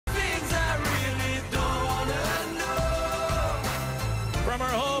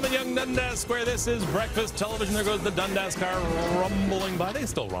morning, Dundas Square. This is breakfast television. There goes the Dundas car rumbling by. They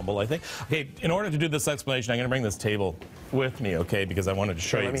still rumble, I think. Okay, in order to do this explanation, I'm going to bring this table with me, okay, because I wanted to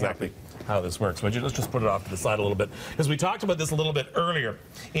show you exactly how this works. Would you let's just put it off to the side a little bit, because we talked about this a little bit earlier.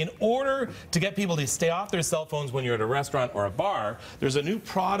 In order to get people to stay off their cell phones when you're at a restaurant or a bar, there's a new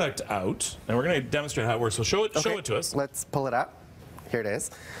product out, and we're going to demonstrate how it works. So show it to us. Let's pull it up. Here it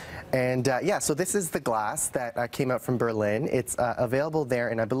is. And yeah, so this is the glass that came out from Berlin. It's available there,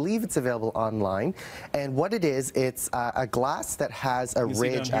 and I believe it's available online. And what it is, it's a glass that has a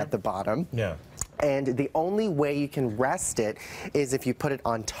ridge at the bottom. Yeah. And the only way you can rest it is if you put it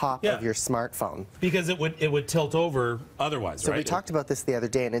on top of your smartphone. Because it would tilt over otherwise, so right? we talked about this the other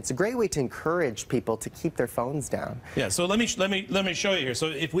day, and it's a great way to encourage people to keep their phones down. Yeah. So let me show you here. So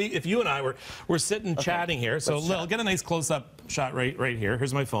if you and I were sitting chatting here, so I'll get a nice close-up shot right here.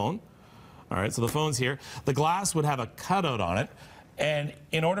 Here's my phone. All right. So the phone's here. The glass would have a cutout on it, and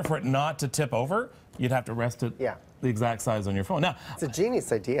in order for it not to tip over, you'd have to rest it the exact size on your phone. Now, it's a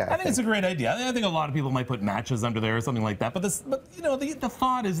genius idea. I think it's a great idea. I think a lot of people might put matches under there or something like that. But you know, the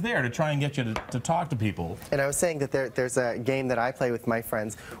thought is there to try and get you to talk to people. And I was saying that there's a game that I play with my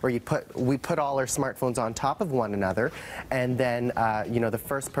friends where we put all our smartphones on top of one another, and then you know, the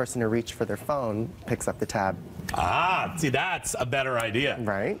first person to reach for their phone picks up the tab. Ah, see, that's a better idea.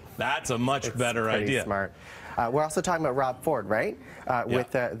 Right? That's a much better idea. Smart. We're also talking about Rob Ford, right? With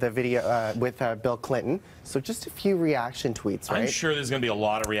the video with Bill Clinton. So just a few reaction tweets, right? I'm sure there's going to be a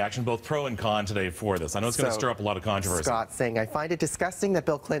lot of reaction, both pro and con today for this. I know it's going to stir up a lot of controversy. Scott saying, I find it disgusting that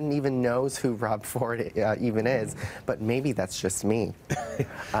Bill Clinton even knows who Rob Ford even is, but maybe that's just me.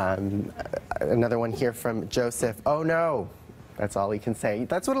 Another one here from Joseph. Oh no, that's all he can say.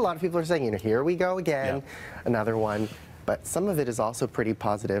 That's what a lot of people are saying. You know, here we go again. Another one. But some of it is also pretty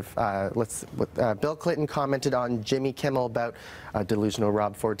positive. Bill Clinton commented on Jimmy Kimmel about delusional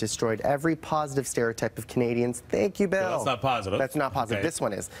Rob Ford destroyed every positive stereotype of Canadians. Thank you, Bill. So that's not positive. That's not positive. Okay. This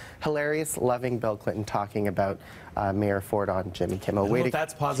one is hilarious, loving Bill Clinton talking about Mayor Ford on Jimmy Kimmel. I don't know if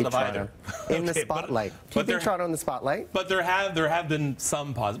that's positive either. In the spotlight. Keeping Toronto in the spotlight. But there have been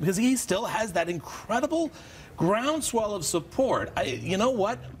some positive, because he still has that incredible groundswell of support. You know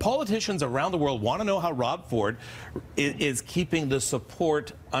what? Politicians around the world want to know how Rob Ford is keeping the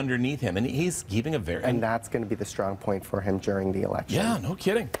support underneath him, and he's keeping a very... And that's going to be the strong point for him during the election. Yeah, no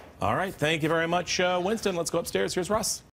kidding. All right, thank you very much, Winston. Let's go upstairs. Here's Russ.